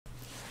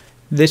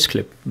This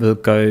clip will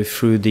go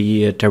through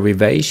the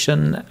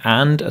derivation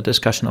and a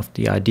discussion of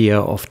the idea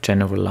of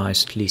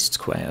generalized least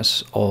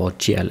squares, or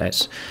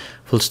GLS.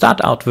 We'll start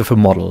out with a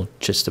model,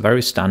 just a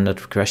very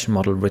standard regression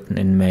model written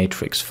in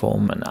matrix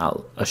form, and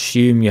I'll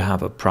assume you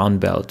have a brown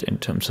belt in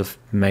terms of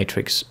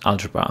matrix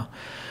algebra.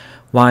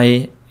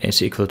 Y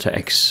is equal to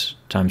x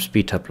times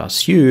beta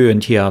plus u,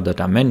 and here are the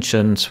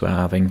dimensions. We're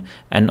having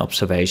n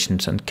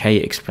observations and k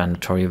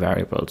explanatory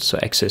variables, so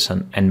x is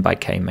an n by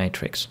k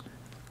matrix.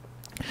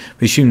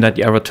 We assume that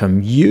the error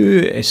term u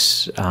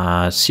is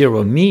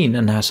zero mean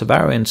and has a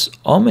variance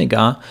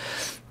omega,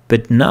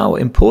 but now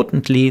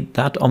importantly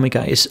that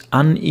omega is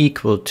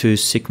unequal to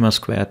sigma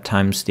squared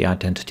times the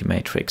identity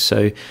matrix.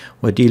 So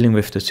we're dealing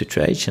with the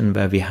situation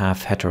where we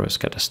have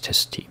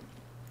heteroskedasticity.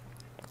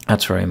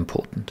 That's very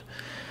important.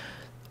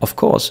 Of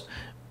course,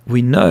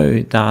 we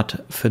know that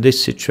for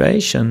this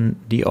situation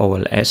the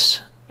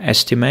OLS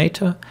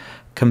estimator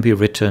can be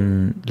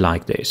written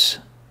like this: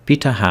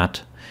 beta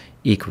hat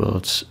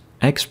equals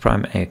x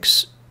prime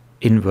x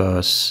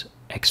inverse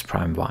x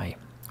prime y.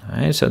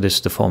 Right, so this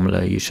is the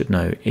formula you should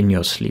know in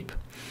your sleep.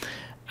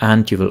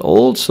 And you will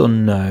also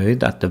know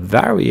that the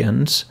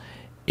variance,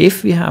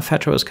 if we have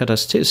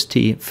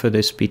heteroskedasticity for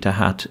this beta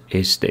hat,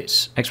 is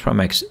this: x prime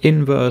x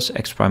inverse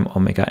x prime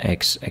omega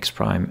x x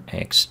prime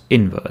x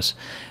inverse.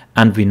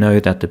 And we know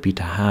that the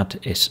beta hat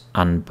is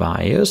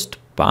unbiased,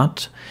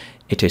 but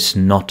it is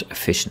not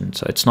efficient.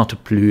 So it's not a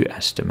blue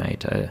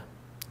estimator.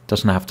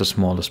 Doesn't have the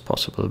smallest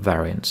possible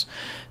variance.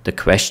 The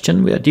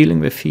question we are dealing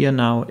with here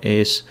now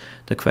is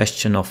the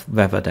question of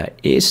whether there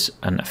is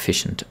an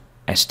efficient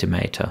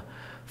estimator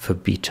for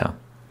beta.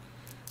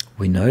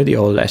 We know the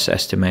OLS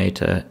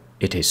estimator,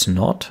 it is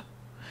not.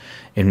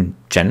 In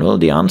general,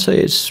 the answer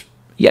is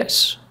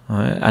yes,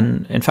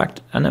 and in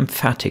fact an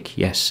emphatic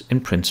yes in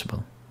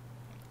principle.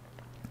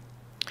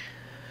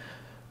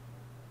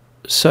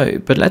 So,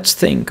 but let's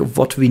think of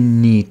what we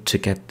need to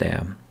get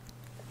there.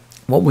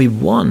 What we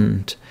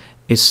want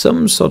is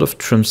some sort of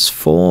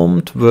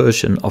transformed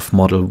version of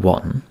model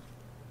 1.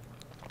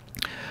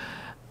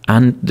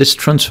 And this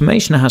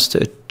transformation has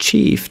to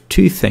achieve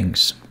two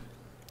things.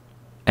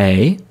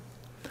 A,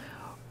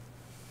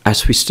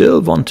 as we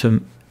still want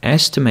to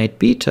estimate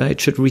beta, it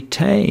should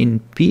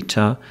retain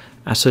beta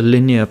as a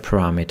linear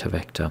parameter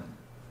vector.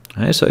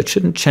 So it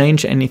shouldn't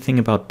change anything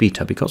about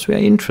beta because we are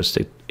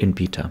interested in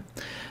beta.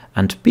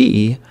 And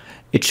B,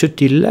 it should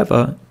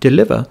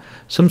deliver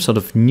some sort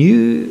of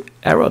new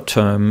error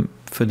term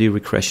for the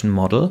regression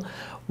model,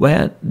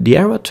 where the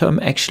error term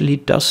actually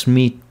does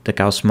meet the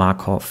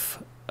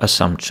Gauss-Markov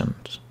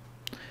assumptions.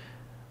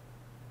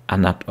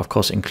 And that, of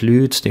course,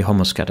 includes the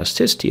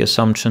homoscedasticity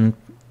assumption.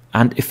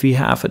 And if we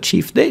have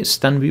achieved this,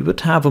 then we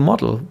would have a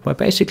model where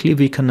basically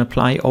we can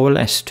apply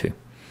OLS to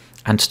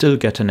and still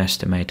get an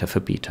estimator for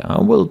beta.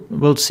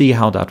 We'll see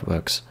how that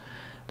works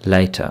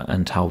later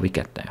and how we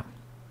get there.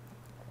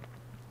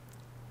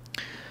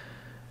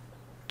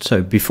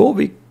 So before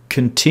we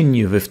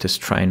continue with this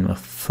train of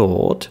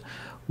thought,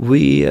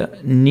 we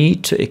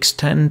need to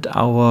extend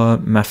our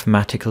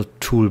mathematical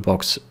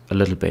toolbox a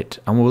little bit,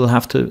 and we'll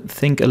have to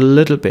think a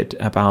little bit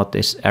about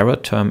this error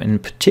term, in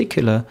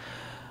particular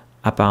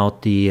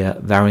about the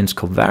variance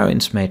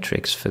covariance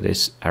matrix for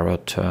this error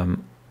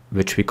term,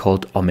 which we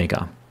called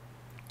omega.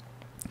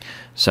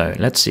 So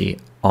let's see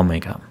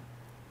omega.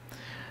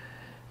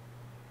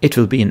 It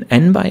will be an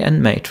n by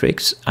n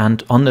matrix,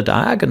 and on the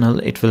diagonal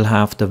it will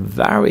have the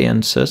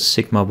variances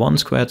sigma 1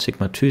 squared,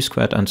 sigma 2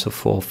 squared, and so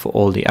forth for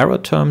all the error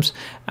terms,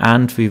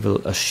 and we will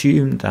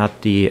assume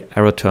that the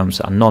error terms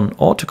are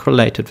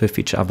non-autocorrelated with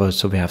each other,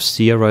 so we have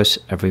zeros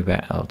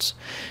everywhere else.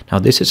 Now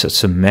this is a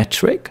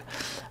symmetric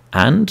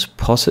and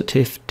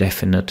positive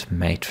definite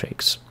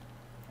matrix.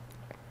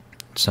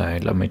 So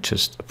let me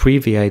just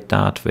abbreviate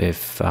that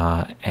with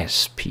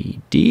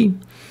SPD.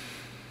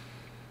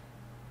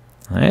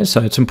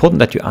 So it's important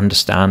that you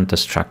understand the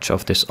structure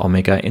of this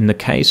omega in the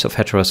case of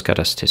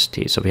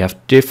heteroskedasticity. So we have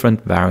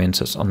different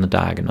variances on the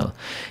diagonal.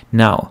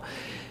 Now,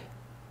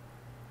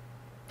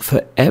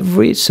 for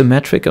every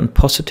symmetric and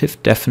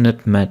positive definite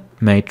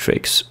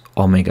matrix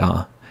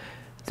omega,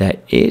 there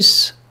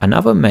is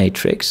another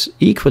matrix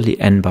equally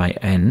n by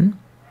n,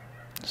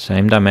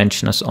 same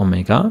dimension as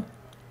omega,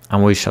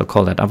 and we shall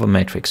call that other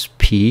matrix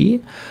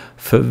P,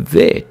 for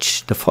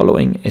which the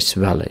following is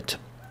valid.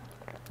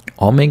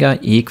 Omega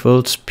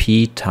equals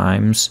P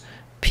times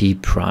P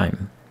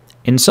prime.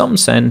 In some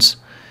sense,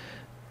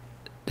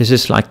 this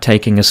is like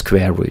taking a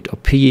square root, or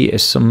P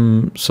is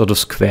some sort of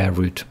square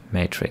root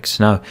matrix.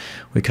 Now,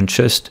 we can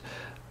just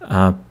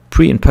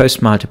pre and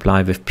post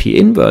multiply with P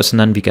inverse,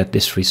 and then we get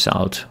this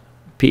result.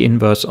 P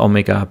inverse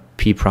omega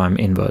P prime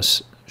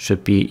inverse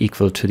should be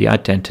equal to the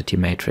identity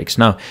matrix.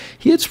 Now,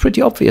 here it's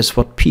pretty obvious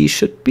what P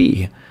should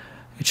be.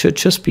 It should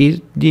just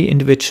be the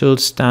individual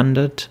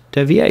standard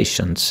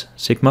deviations,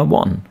 sigma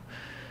 1.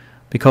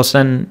 Because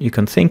then you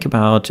can think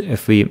about,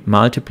 if we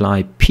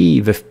multiply P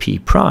with P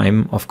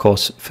prime, of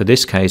course, for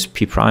this case,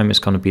 P prime is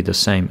going to be the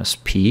same as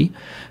P.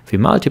 If we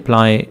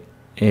multiply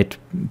it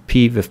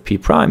p with p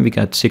prime, we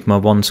get sigma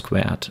 1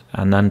 squared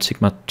and then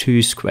sigma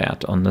 2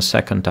 squared on the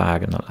second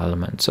diagonal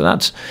element. So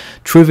that's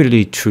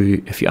trivially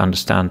true if you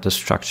understand the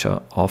structure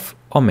of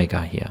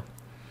omega here.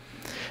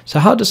 So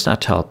how does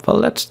that help? Well,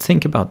 let's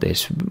think about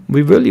this.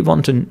 We really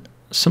want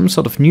some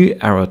sort of new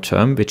error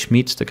term which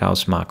meets the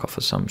Gauss-Markov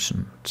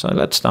assumption. So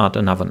let's start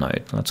another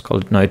node. Let's call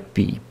it node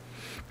B.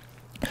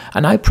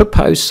 And I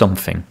propose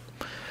something.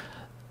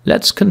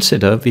 Let's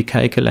consider we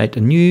calculate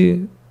a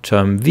new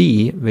term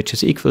V, which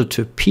is equal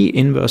to P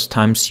inverse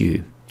times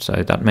U.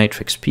 So that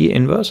matrix P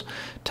inverse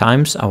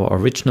times our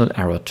original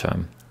error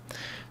term.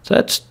 So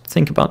let's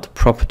think about the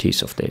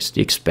properties of this.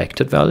 The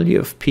expected value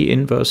of P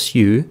inverse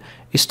U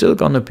is still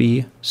going to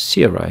be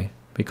 0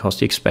 because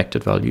the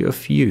expected value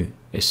of U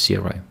is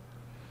 0.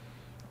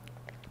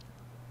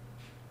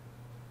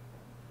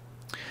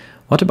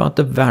 What about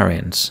the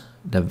variance?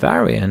 The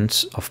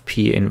variance of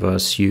P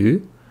inverse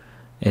U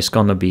is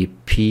going to be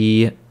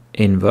P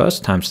inverse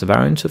times the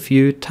variance of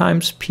U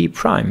times P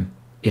prime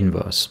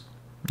inverse.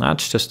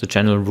 That's just a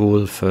general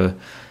rule for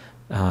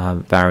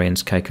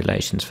variance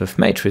calculations with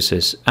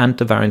matrices, and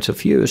the variance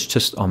of U is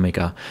just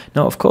omega.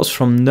 Now, of course,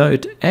 from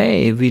node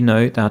A, we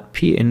know that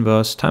P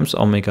inverse times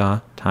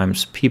omega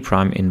times P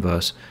prime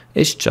inverse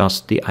is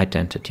just the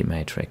identity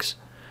matrix.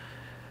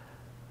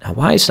 Now,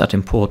 why is that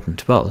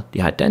important? Well,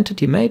 the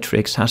identity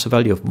matrix has a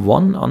value of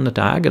 1 on the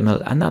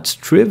diagonal, and that's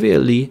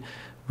trivially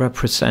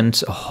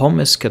represents a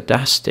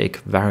homoskedastic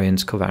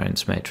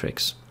variance-covariance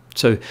matrix.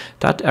 So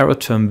that error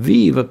term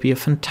V would be a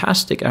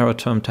fantastic error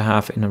term to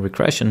have in a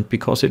regression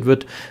because it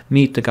would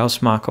meet the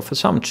Gauss-Markov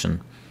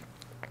assumption.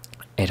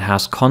 It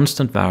has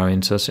constant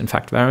variances, in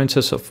fact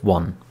variances of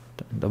 1.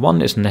 The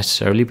 1 isn't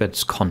necessarily, but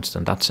it's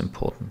constant. That's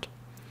important.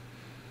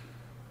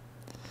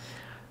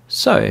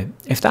 So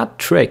if that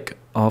trick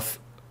of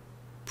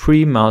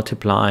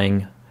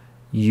pre-multiplying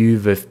U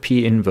with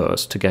P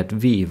inverse to get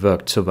V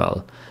worked so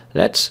well,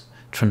 let's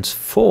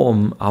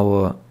transform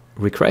our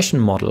regression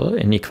model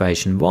in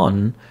equation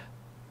 1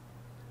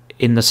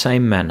 in the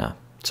same manner.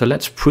 So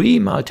let's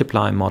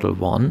pre-multiply model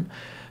 1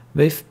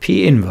 with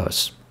P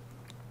inverse.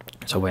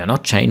 So we are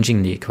not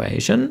changing the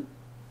equation,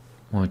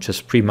 we're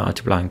just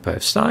pre-multiplying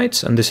both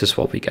sides, and this is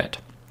what we get.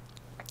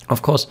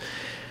 Of course,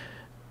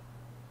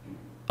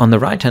 on the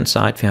right hand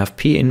side we have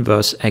P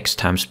inverse x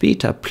times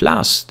beta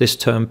plus this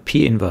term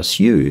P inverse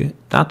U.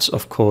 That's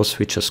of course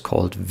we just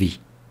called V.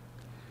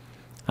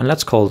 And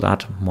let's call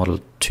that model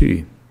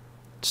 2.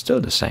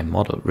 Still the same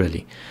model,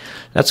 really.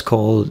 Let's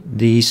call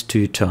these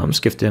two terms,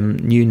 give them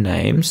new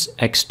names,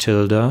 x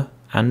tilde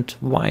and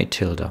y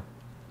tilde.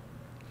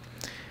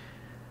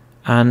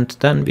 And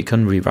then we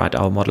can rewrite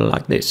our model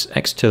like this.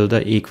 X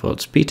tilde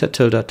equals beta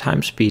tilde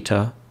times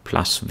beta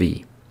plus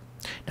V.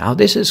 Now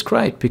this is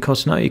great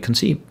because now you can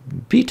see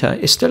beta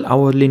is still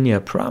our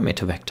linear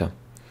parameter vector.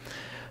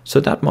 So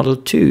that model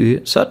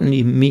 2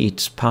 certainly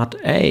meets part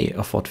A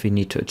of what we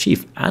need to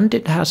achieve, and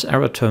it has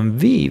error term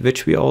V,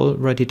 which we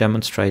already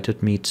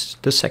demonstrated meets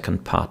the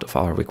second part of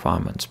our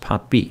requirements,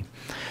 part B.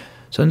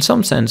 So in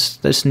some sense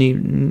this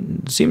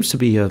seems to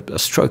be a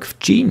stroke of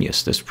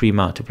genius, this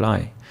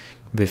pre-multiply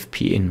with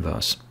P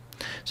inverse.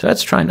 So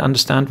let's try and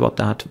understand what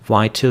that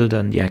y tilde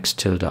and the x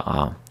tilde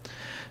are.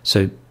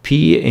 So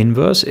P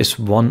inverse is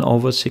 1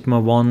 over sigma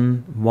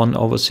 1, 1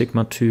 over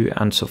sigma 2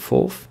 and so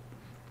forth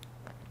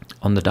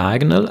on the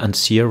diagonal, and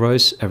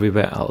zeros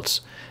everywhere else,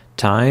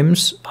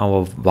 times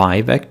our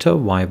y vector,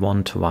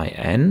 y1 to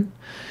yn.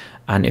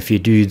 And if you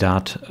do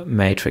that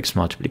matrix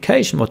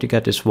multiplication, what you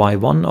get is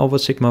y1 over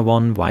sigma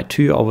 1,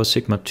 y2 over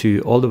sigma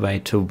 2, all the way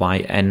to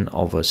yn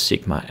over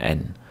sigma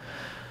n.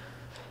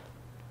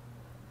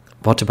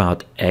 What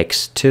about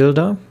x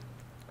tilde?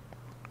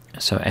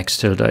 So x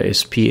tilde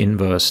is P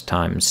inverse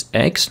times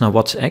x. Now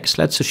what's x?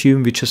 Let's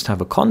assume we just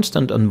have a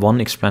constant and one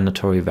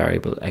explanatory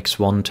variable,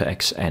 x1 to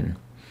xn.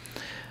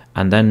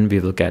 And then we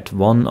will get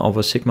 1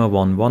 over sigma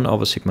 1, 1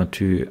 over sigma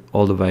 2,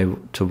 all the way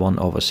to 1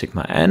 over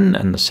sigma n,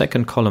 and the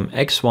second column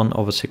x1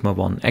 over sigma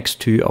 1,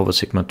 x2 over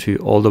sigma 2,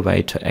 all the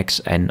way to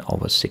xn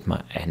over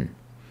sigma n.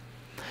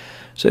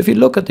 So if you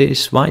look at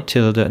this y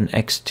tilde and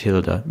x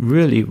tilde,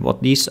 really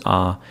what these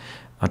are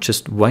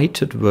just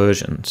weighted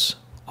versions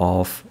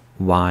of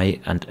y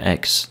and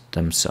x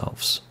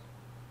themselves.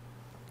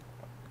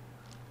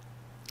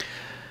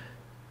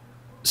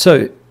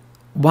 So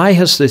why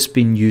has this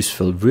been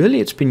useful?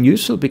 Really, it's been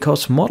useful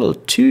because model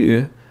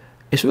 2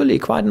 is really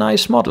quite a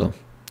nice model.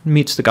 It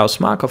meets the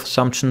Gauss-Markov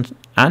assumption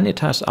and it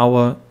has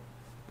our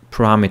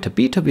parameter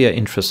beta we are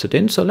interested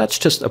in. So let's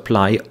just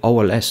apply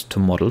OLS to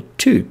model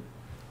 2.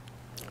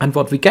 And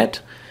what we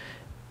get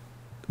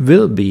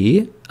will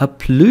be a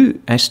Plu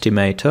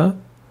estimator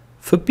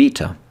for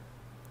beta.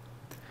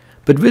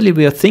 But really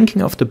we are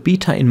thinking of the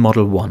beta in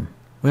model 1.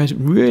 We're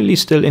really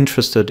still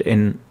interested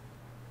in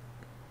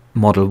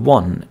model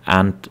 1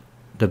 and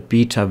the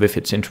beta with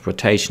its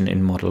interpretation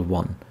in model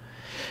 1.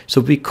 So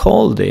we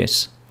call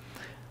this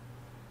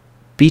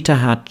beta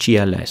hat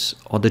GLS,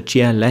 or the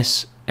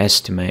GLS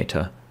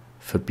estimator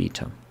for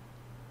beta.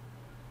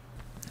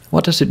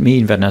 What does it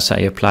mean when I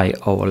say apply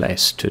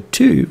OLS to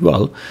 2?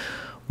 Well,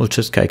 we'll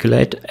just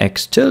calculate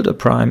x tilde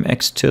prime,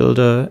 x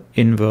tilde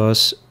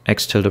inverse,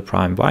 x tilde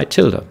prime, y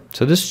tilde.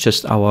 So this is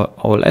just our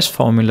OLS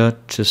formula,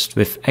 just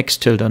with x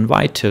tilde and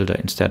y tilde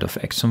instead of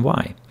x and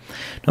y.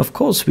 Now, of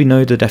course, we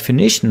know the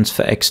definitions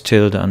for x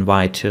tilde and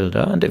y tilde,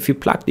 and if you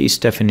plug these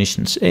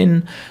definitions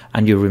in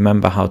and you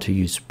remember how to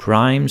use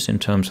primes in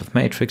terms of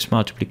matrix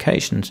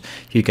multiplications,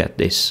 you get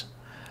this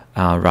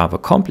rather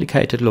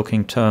complicated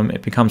looking term.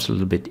 It becomes a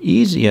little bit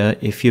easier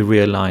if you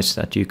realize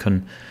that you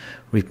can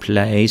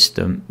replace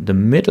the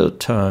middle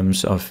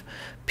terms of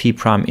p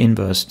prime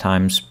inverse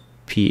times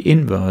p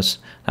inverse.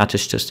 That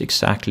is just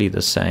exactly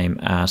the same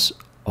as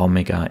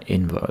omega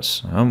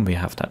inverse. We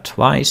have that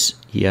twice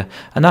here,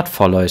 and that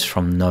follows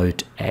from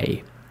node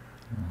A.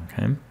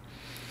 Okay.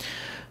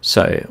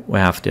 So we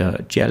have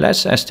the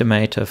GLS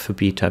estimator for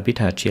beta.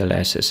 Beta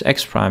GLS is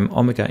x prime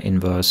omega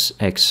inverse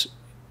x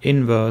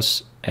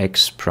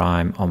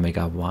prime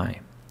omega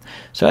y.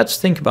 So let's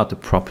think about the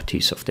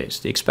properties of this.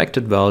 The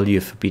expected value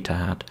for beta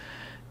hat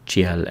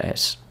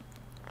GLS.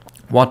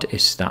 What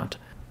is that?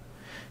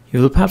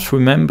 You will perhaps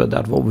remember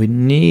that what we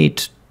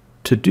need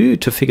to do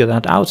to figure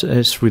that out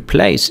is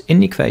replace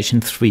in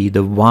equation 3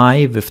 the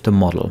y with the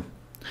model.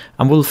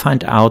 And we'll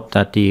find out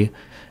that the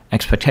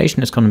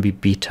expectation is going to be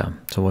beta.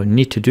 So what we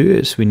need to do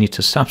is we need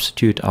to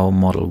substitute our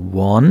model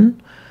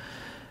 1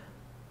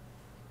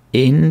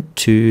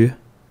 into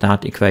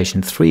that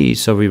equation 3.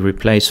 So we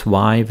replace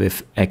y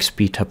with x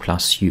beta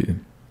plus u.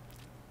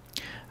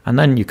 And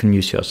then you can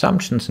use your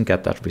assumptions and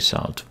get that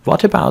result.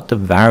 What about the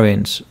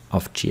variance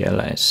of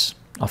GLS,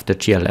 of the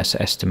GLS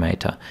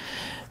estimator?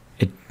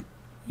 It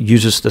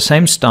uses the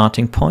same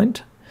starting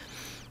point.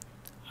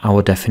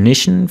 Our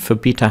definition for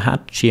beta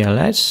hat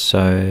GLS,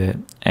 so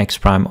x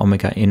prime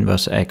omega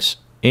inverse x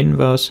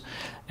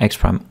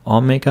prime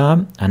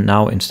omega, and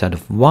now instead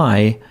of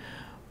y,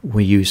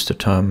 we use the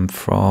term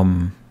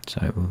from,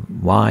 so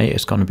y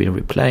is going to be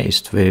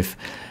replaced with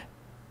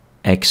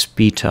x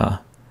beta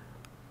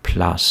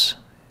plus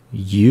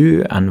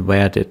u. And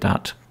where did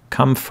that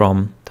come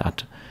from?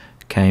 That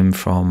came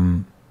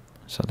from,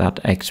 so that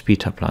x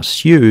beta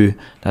plus u,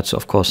 that's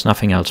of course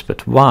nothing else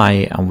but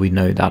y, and we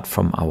know that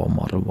from our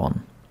model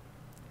 1.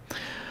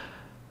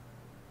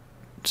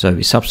 So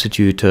we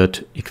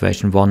substituted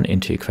equation 1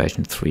 into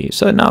equation 3.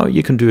 So now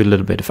you can do a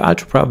little bit of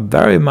algebra,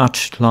 very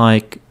much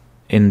like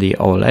in the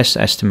OLS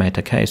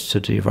estimator case, to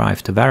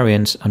derive the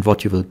variance. And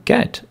what you will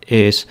get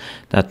is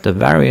that the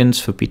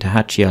variance for beta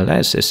hat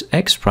GLS is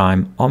x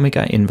prime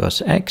omega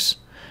inverse x,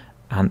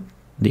 and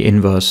the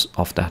inverse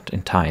of that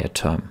entire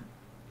term.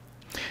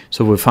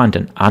 So we'll find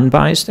an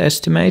unbiased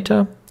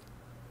estimator,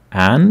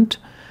 and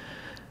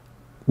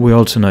we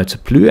also know it's a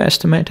blue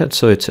estimator,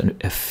 so it's an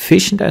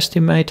efficient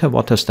estimator.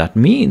 What does that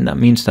mean? That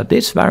means that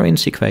this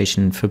variance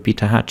equation for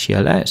beta hat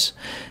GLS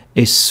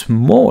is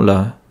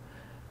smaller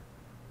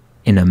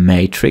in a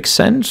matrix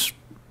sense.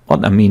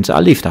 What that means,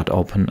 I'll leave that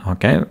open,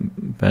 okay?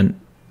 But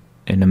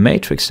in a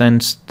matrix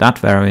sense, that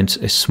variance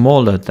is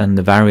smaller than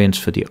the variance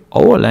for the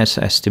OLS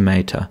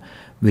estimator,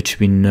 which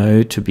we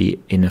know to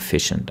be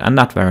inefficient. And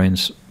that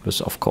variance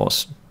was, of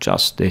course,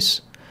 just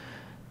this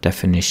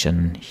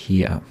definition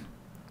here.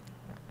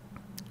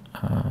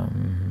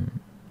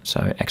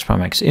 So x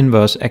prime x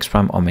inverse, x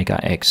prime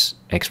omega x,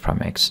 x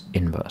prime x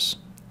inverse.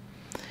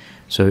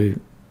 So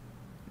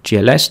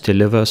GLS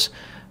delivers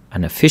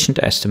an efficient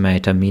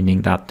estimator,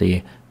 meaning that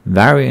the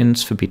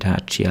variance for beta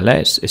hat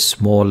GLS is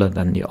smaller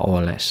than the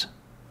OLS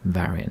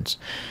variance.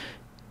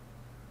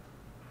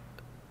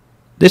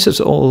 This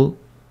is all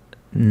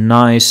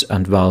nice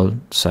and well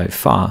so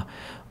far.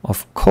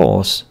 Of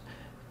course,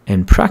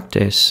 in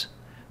practice,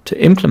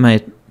 to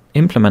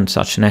implement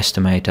such an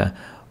estimator,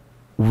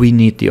 we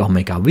need the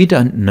omega. We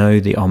don't know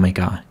the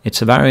omega.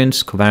 It's a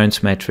variance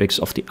covariance matrix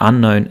of the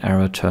unknown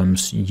error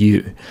terms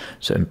u.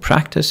 So in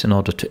practice, in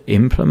order to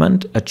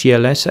implement a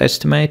GLS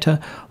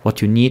estimator,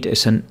 what you need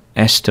is an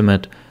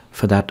estimate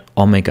for that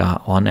omega,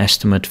 or an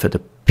estimate for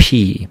the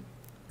p.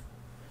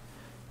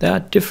 There are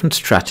different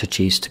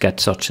strategies to get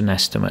such an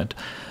estimate.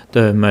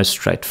 The most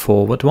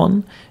straightforward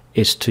one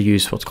is to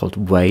use what's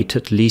called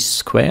weighted least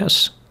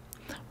squares,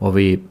 where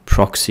we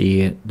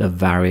proxy the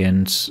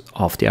variance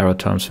of the error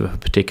terms with a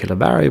particular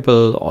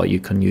variable, or you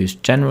can use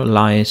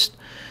generalized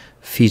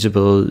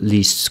feasible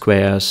least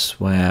squares,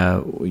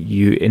 where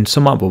you in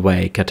some other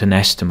way get an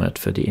estimate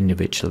for the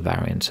individual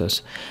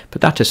variances.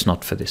 But that is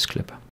not for this clip.